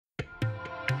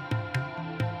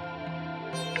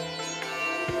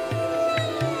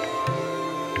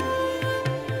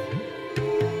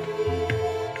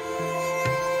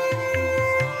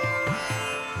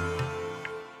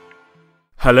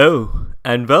Hello,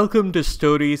 and welcome to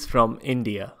Stories from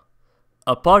India,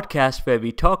 a podcast where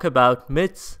we talk about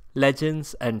myths,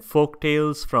 legends, and folk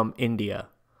tales from India.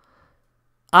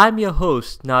 I'm your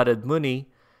host, Narad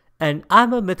Muni, and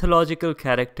I'm a mythological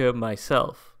character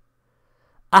myself.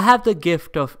 I have the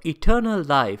gift of eternal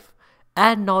life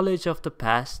and knowledge of the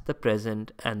past, the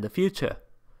present, and the future.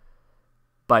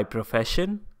 By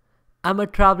profession, I'm a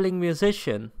traveling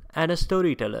musician and a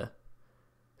storyteller.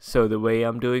 So the way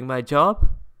I'm doing my job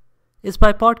is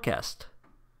by podcast.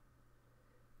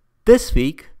 This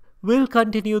week, we'll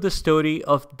continue the story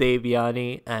of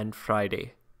Devayani and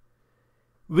Friday.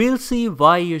 We'll see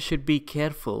why you should be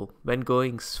careful when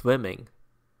going swimming.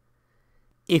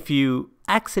 If you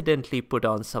accidentally put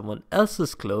on someone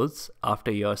else's clothes after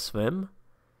your swim,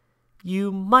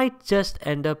 you might just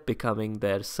end up becoming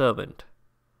their servant.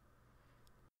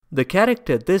 The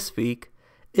character this week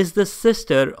is the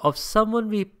sister of someone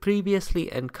we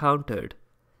previously encountered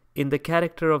in the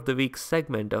Character of the Week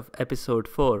segment of episode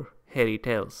 4, Hare-y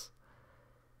Tales.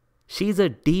 She's a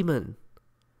demon,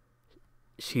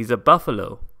 she's a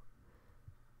buffalo,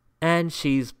 and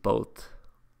she's both.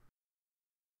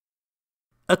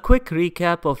 A quick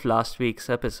recap of last week's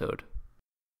episode.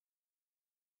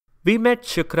 We met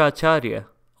Shukracharya,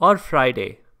 or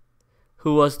Friday,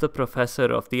 who was the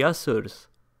professor of the Asurs,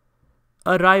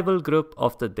 a rival group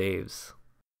of the Devs.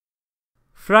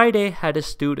 Friday had a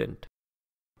student,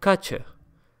 Kacha,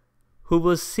 who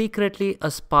was secretly a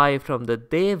spy from the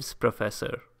Devs'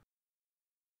 professor.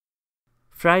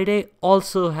 Friday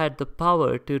also had the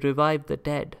power to revive the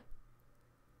dead.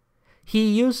 He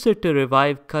used it to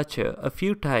revive Kacha a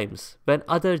few times when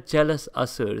other jealous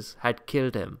Asurs had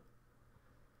killed him.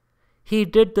 He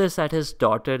did this at his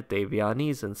daughter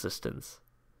Devayani's insistence,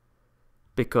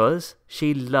 because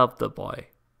she loved the boy.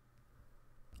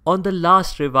 On the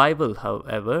last revival,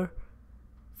 however,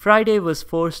 Friday was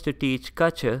forced to teach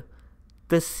Kacha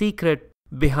the secret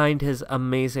behind his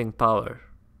amazing power.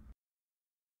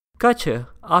 Kacha,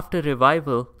 after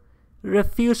revival,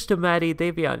 refused to marry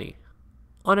Devayani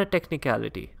on a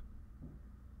technicality.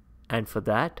 And for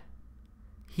that,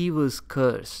 he was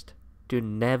cursed to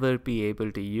never be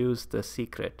able to use the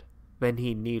secret when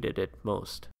he needed it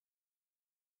most.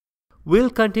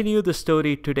 We'll continue the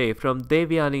story today from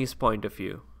Devayani's point of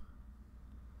view.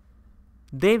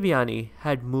 Devayani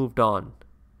had moved on.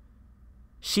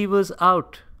 She was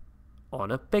out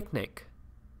on a picnic.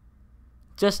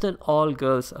 Just an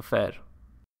all-girls affair.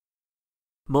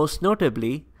 Most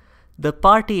notably, the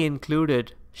party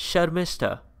included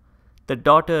Sharmishta, the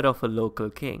daughter of a local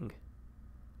king.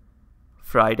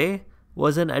 Friday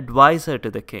was an advisor to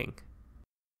the king,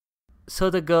 so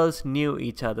the girls knew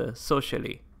each other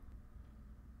socially.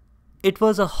 It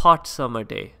was a hot summer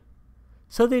day,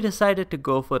 so they decided to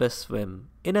go for a swim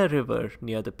in a river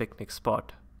near the picnic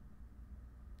spot.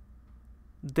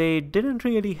 They didn't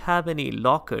really have any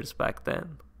lockers back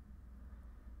then.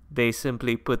 They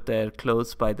simply put their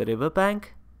clothes by the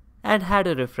riverbank and had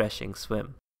a refreshing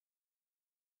swim.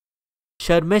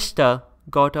 Sharmishta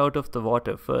got out of the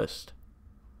water first.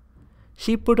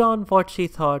 She put on what she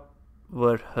thought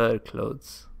were her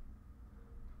clothes.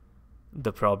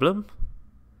 The problem?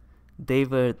 They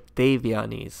were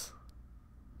Devayani's.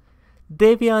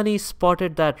 Devayani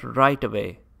spotted that right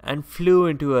away and flew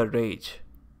into a rage.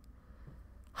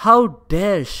 How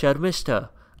dare Sharmishta,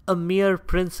 a mere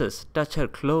princess, touch her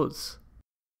clothes?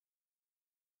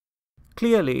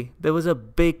 Clearly, there was a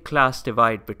big class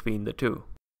divide between the two.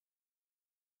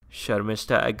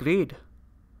 Sharmishta agreed.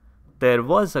 There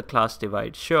was a class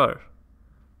divide, sure,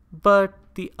 but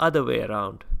the other way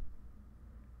around.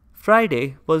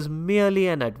 Friday was merely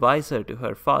an advisor to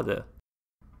her father,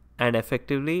 and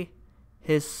effectively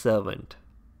his servant.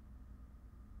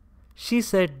 She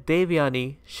said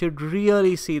Devayani should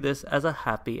really see this as a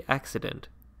happy accident.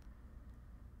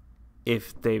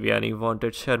 If Devayani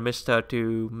wanted Sharmishta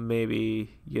to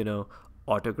maybe,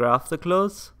 autograph the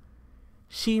clothes,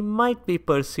 she might be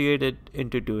persuaded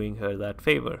into doing her that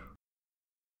favor.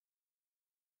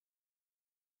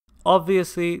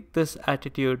 Obviously, this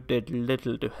attitude did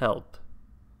little to help.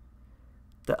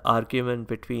 The argument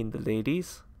between the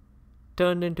ladies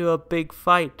turned into a big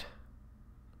fight.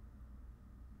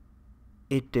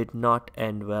 It did not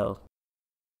end well.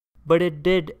 But it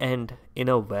did end in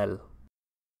a well.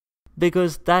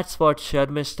 Because that's what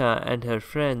Sharmishta and her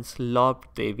friends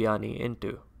lobbed Devayani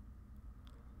into.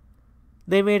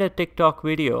 They made a TikTok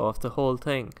video of the whole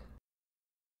thing.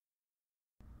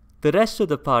 The rest of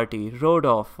the party rode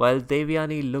off while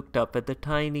Devayani looked up at the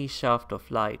tiny shaft of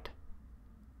light.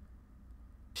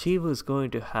 She was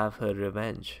going to have her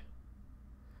revenge.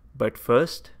 But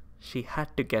first, she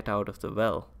had to get out of the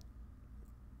well.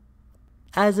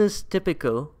 As is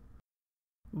typical,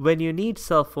 when you need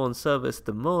cell phone service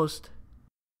the most,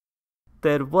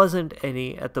 there wasn't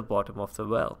any at the bottom of the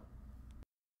well.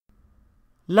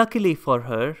 Luckily for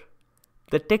her,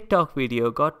 the TikTok video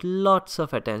got lots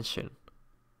of attention.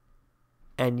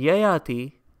 And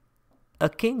Yayati, a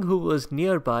king who was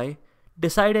nearby,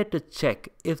 decided to check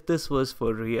if this was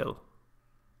for real.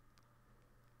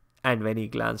 And when he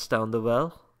glanced down the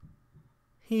well,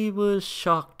 he was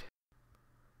shocked.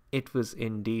 It was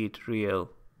indeed real.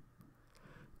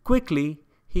 Quickly,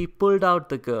 he pulled out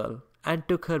the girl and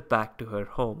took her back to her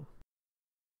home.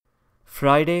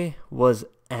 Friday was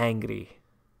angry.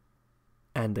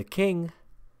 And the king,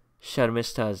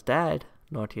 Sharmishta's dad,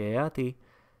 not Yayati,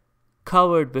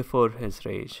 cowered before his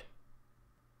rage.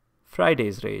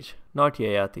 Friday's rage, not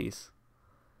Yayati's.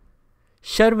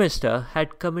 Sharmishta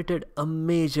had committed a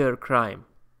major crime.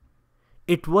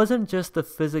 It wasn't just the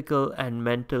physical and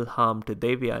mental harm to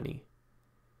Devayani.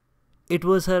 It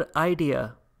was her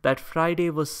idea that Friday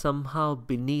was somehow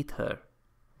beneath her.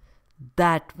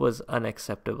 That was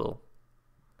unacceptable.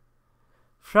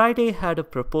 Friday had a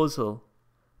proposal,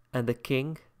 and the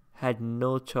king had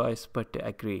no choice but to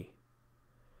agree.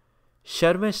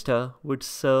 Sharmishta would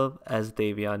serve as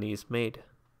Devayani's maid.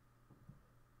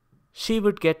 She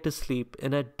would get to sleep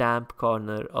in a damp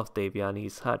corner of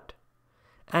Devayani's hut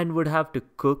and would have to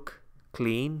cook,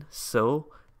 clean,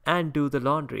 sew, and do the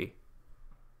laundry.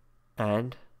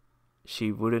 And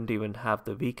she wouldn't even have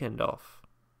the weekend off.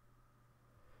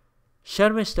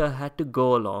 Sharmishta had to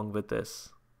go along with this.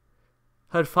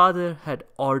 Her father had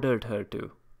ordered her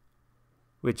to,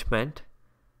 which meant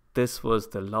this was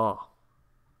the law.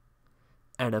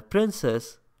 And a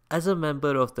princess, as a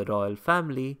member of the royal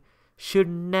family, should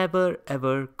never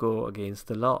ever go against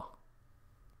the law.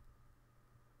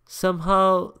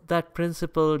 Somehow that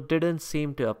principle didn't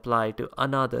seem to apply to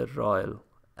another royal,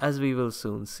 as we will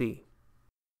soon see.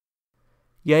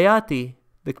 Yayati,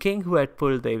 the king who had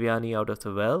pulled Devayani out of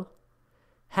the well,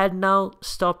 had now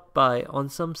stopped by on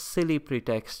some silly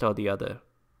pretext or the other.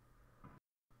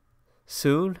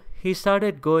 Soon he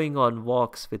started going on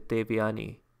walks with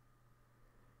Devayani.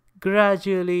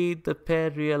 Gradually the pair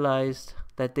realized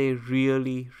that they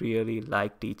really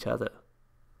liked each other.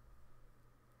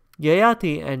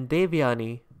 Yayati and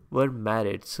Devayani were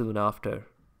married soon after.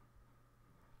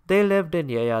 They lived in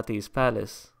Yayati's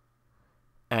palace,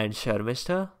 and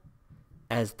Sharmishta,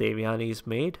 as Devayani's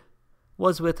maid,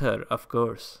 was with her, of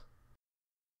course.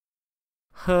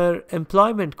 Her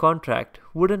employment contract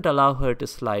wouldn't allow her to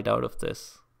slide out of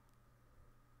this.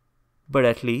 But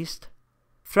at least,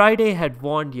 Friday had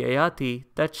warned Yayati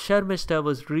that Sharmishta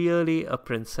was really a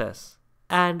princess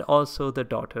and also the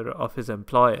daughter of his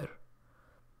employer,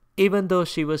 even though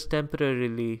she was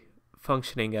temporarily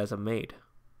functioning as a maid.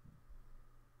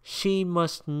 She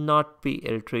must not be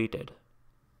ill-treated.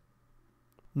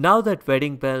 Now that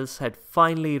wedding bells had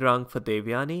finally rung for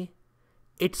Devayani,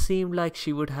 it seemed like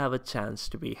she would have a chance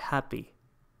to be happy,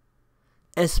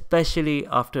 especially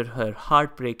after her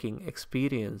heartbreaking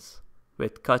experience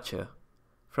with Kacha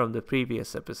from the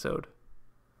previous episode.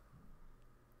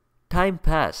 Time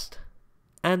passed,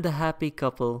 and the happy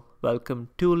couple welcomed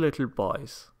 2 little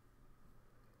boys.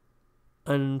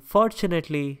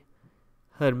 Unfortunately,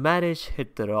 her marriage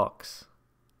hit the rocks.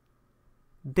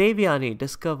 Devayani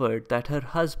discovered that her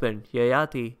husband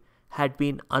Yayati had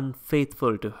been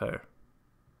unfaithful to her.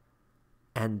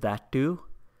 And that too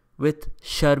with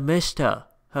Sharmishta,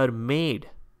 her maid.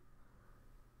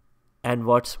 And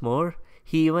what's more,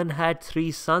 he even had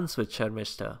 3 sons with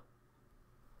Sharmishta.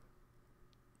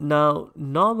 Now,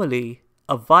 normally,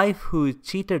 a wife who is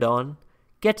cheated on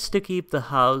gets to keep the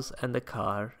house and the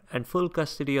car and full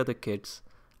custody of the kids,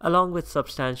 along with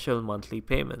substantial monthly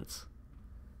payments.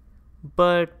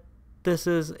 But this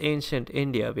is ancient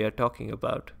India we are talking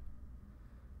about.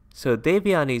 So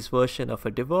Devayani's version of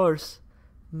a divorce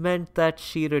meant that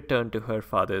she returned to her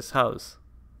father's house.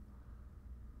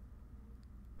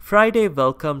 Friday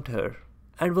welcomed her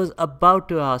and was about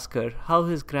to ask her how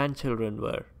his grandchildren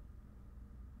were.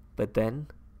 But then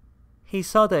he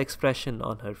saw the expression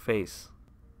on her face.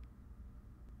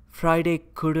 Friday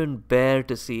couldn't bear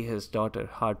to see his daughter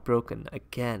heartbroken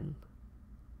again.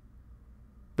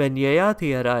 When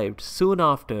Yayati arrived soon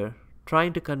after,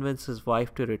 trying to convince his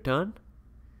wife to return,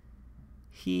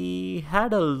 he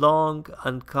had a long,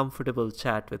 uncomfortable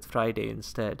chat with Friday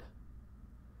instead.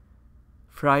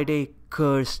 Friday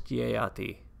cursed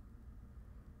Yayati.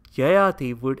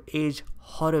 Yayati would age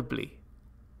horribly.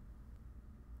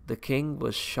 The king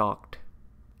was shocked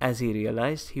as he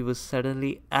realized he was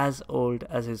suddenly as old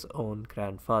as his own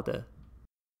grandfather.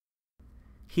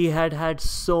 He had had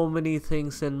so many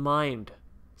things in mind,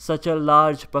 such a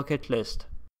large bucket list.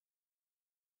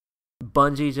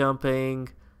 Bungee jumping,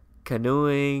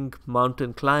 canoeing,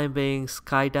 mountain climbing,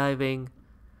 skydiving,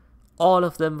 all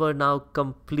of them were now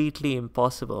completely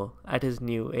impossible at his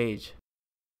new age.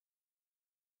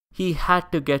 He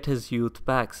had to get his youth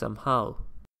back somehow.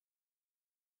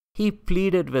 He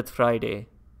pleaded with Friday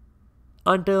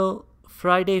until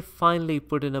Friday finally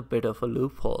put in a bit of a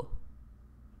loophole.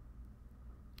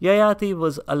 Yayati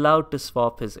was allowed to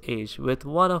swap his age with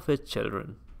one of his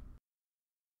children.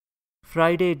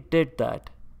 Friday did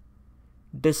that,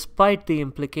 despite the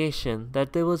implication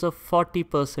that there was a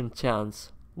 40%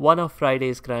 chance one of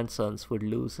Friday's grandsons would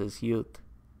lose his youth.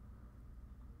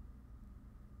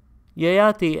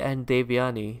 Yayati and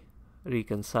Devayani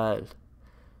reconciled.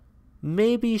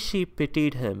 Maybe she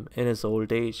pitied him in his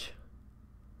old age.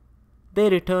 They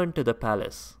returned to the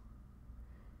palace.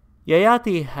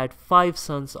 Yayati had 5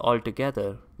 sons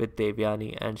altogether with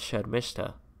Devayani and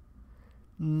Sharmishta.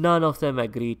 None of them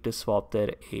agreed to swap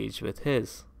their age with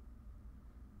his,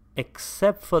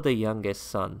 except for the youngest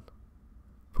son,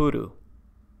 Puru.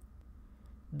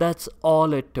 That's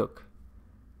all it took.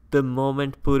 The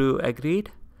moment Puru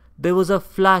agreed, there was a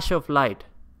flash of light,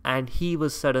 and he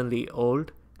was suddenly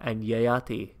old and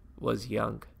Yayati was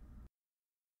young.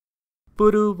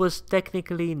 Puru was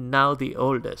technically now the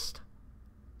oldest,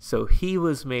 so he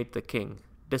was made the king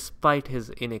despite his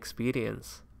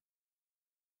inexperience.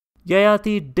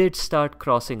 Yayati did start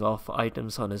crossing off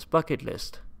items on his bucket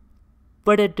list,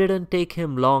 but it didn't take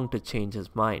him long to change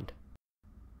his mind.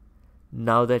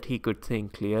 Now that he could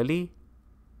think clearly,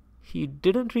 he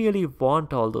didn't really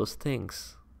want all those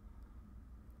things.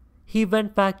 He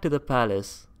went back to the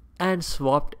palace and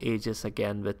swapped ages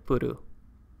again with Puru.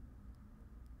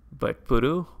 But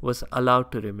Puru was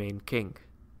allowed to remain king.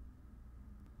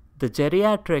 The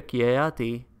geriatric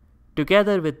Yayati,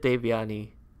 together with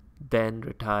Devayani, then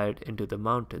retired into the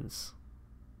mountains.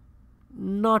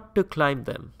 Not to climb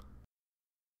them.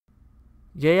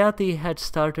 Yayati had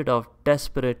started off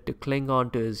desperate to cling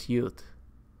on to his youth,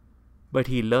 but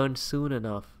he learned soon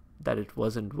enough that it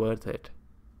wasn't worth it.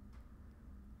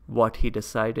 What he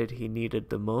decided he needed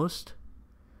the most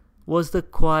was the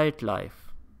quiet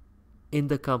life in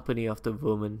the company of the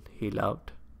woman he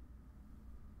loved.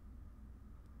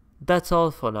 That's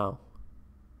all for now.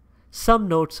 Some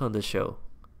notes on the show.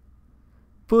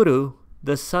 Puru,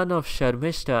 the son of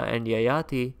Sharmishta and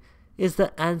Yayati, is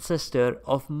the ancestor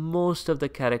of most of the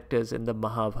characters in the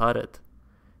Mahabharata,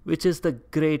 which is the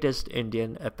greatest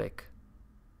Indian epic.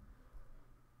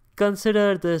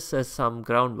 Consider this as some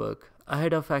groundwork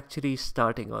ahead of actually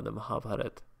starting on the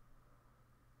Mahabharata.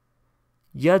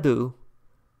 Yadu,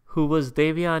 who was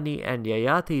Devayani and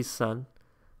Yayati's son,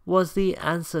 was the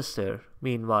ancestor,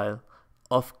 meanwhile,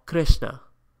 of Krishna,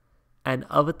 an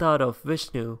avatar of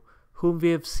Vishnu whom we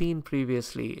have seen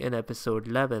previously in episode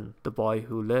 11, The Boy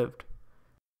Who Lived,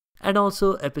 and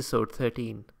also episode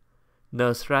 13,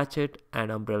 Nurse Ratched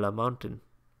and Umbrella Mountain,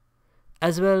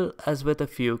 as well as with a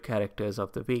few characters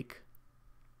of the week.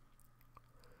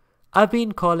 I've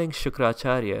been calling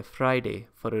Shukracharya Friday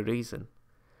for a reason.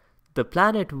 The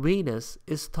planet Venus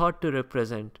is thought to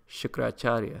represent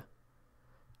Shukracharya,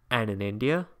 and in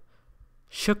India,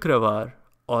 Shukravar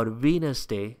or Venus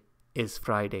Day is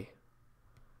Friday.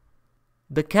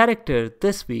 The character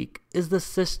this week is the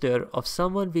sister of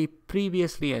someone we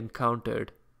previously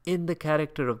encountered in the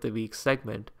Character of the Week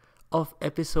segment of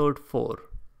episode 4,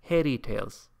 Hare-y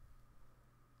Tales.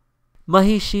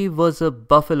 Mahishi was a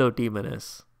buffalo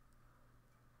demoness,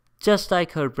 just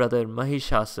like her brother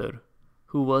Mahishasur,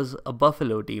 who was a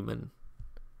buffalo demon.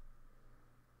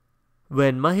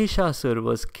 When Mahishasur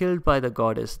was killed by the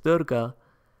goddess Durga,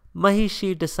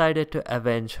 Mahishi decided to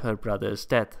avenge her brother's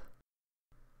death.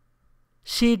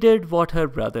 She did what her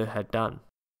brother had done.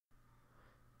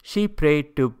 She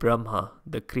prayed to Brahma,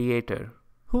 the creator,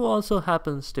 who also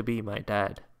happens to be my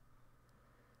dad.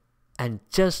 And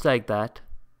just like that,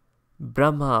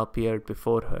 Brahma appeared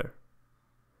before her.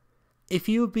 If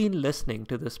you've been listening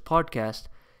to this podcast,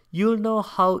 you'll know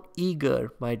how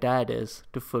eager my dad is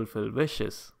to fulfill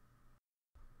wishes.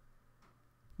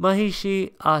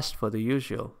 Mahishi asked for the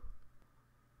usual.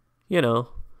 You know,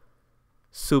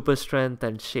 super strength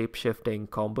and shape-shifting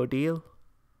combo deal.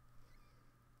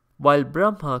 While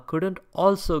Brahma couldn't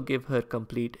also give her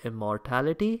complete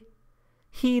immortality,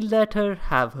 he let her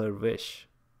have her wish.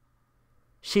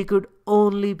 She could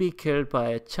only be killed by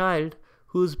a child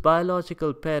whose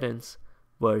biological parents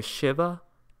were Shiva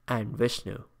and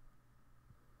Vishnu.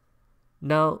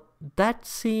 Now, that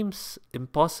seems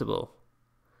impossible.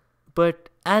 But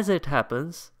as it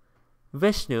happens,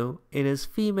 Vishnu in his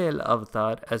female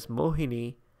avatar as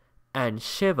Mohini and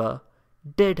Shiva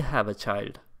did have a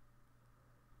child.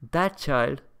 That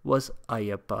child was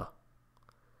Ayyappa,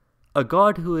 a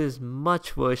god who is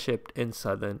much worshipped in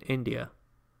southern India.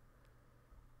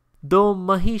 Though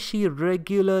Mahishi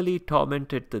regularly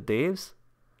tormented the Devs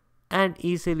and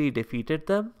easily defeated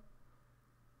them,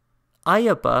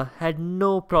 Ayyappa had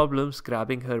no problems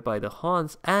grabbing her by the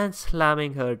horns and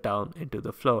slamming her down into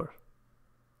the floor.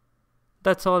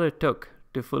 That's all it took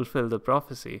to fulfill the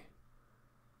prophecy.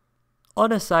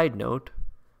 On a side note,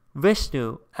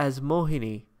 Vishnu as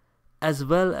Mohini as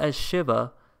well as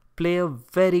Shiva play a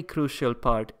very crucial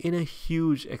part in a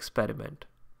huge experiment,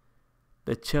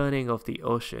 the churning of the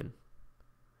ocean.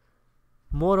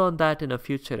 More on that in a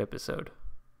future episode.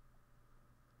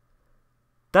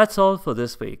 That's all for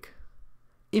this week.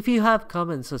 If you have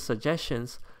comments or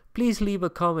suggestions, please leave a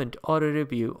comment or a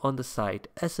review on the site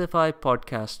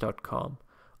sfipodcast.com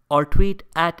or tweet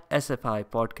at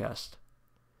sfipodcast.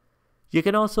 You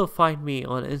can also find me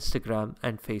on Instagram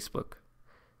and Facebook.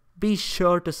 Be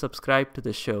sure to subscribe to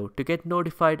the show to get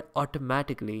notified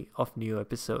automatically of new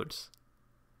episodes.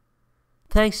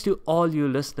 Thanks to all you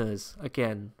listeners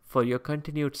again for your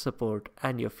continued support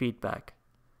and your feedback.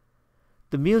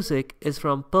 The music is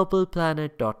from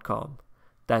purpleplanet.com.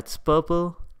 That's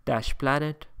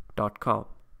purple-planet.com.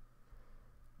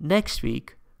 Next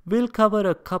week, we'll cover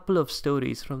a couple of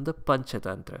stories from the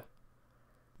Panchatantra.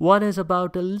 One is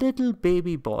about a little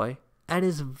baby boy and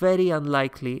his very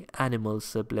unlikely animal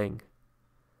sibling.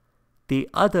 The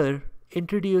other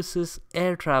introduces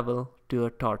air travel to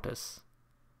a tortoise.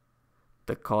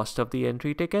 The cost of the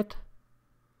entry ticket?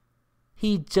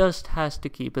 He just has to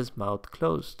keep his mouth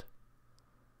closed.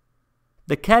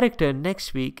 The character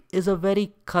next week is a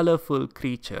very colorful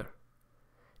creature.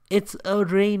 It's a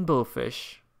rainbow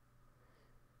fish.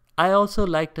 I also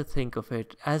like to think of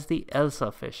it as the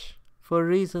Elsa fish, for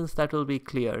reasons that will be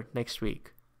clear next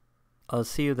week. I'll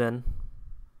see you then.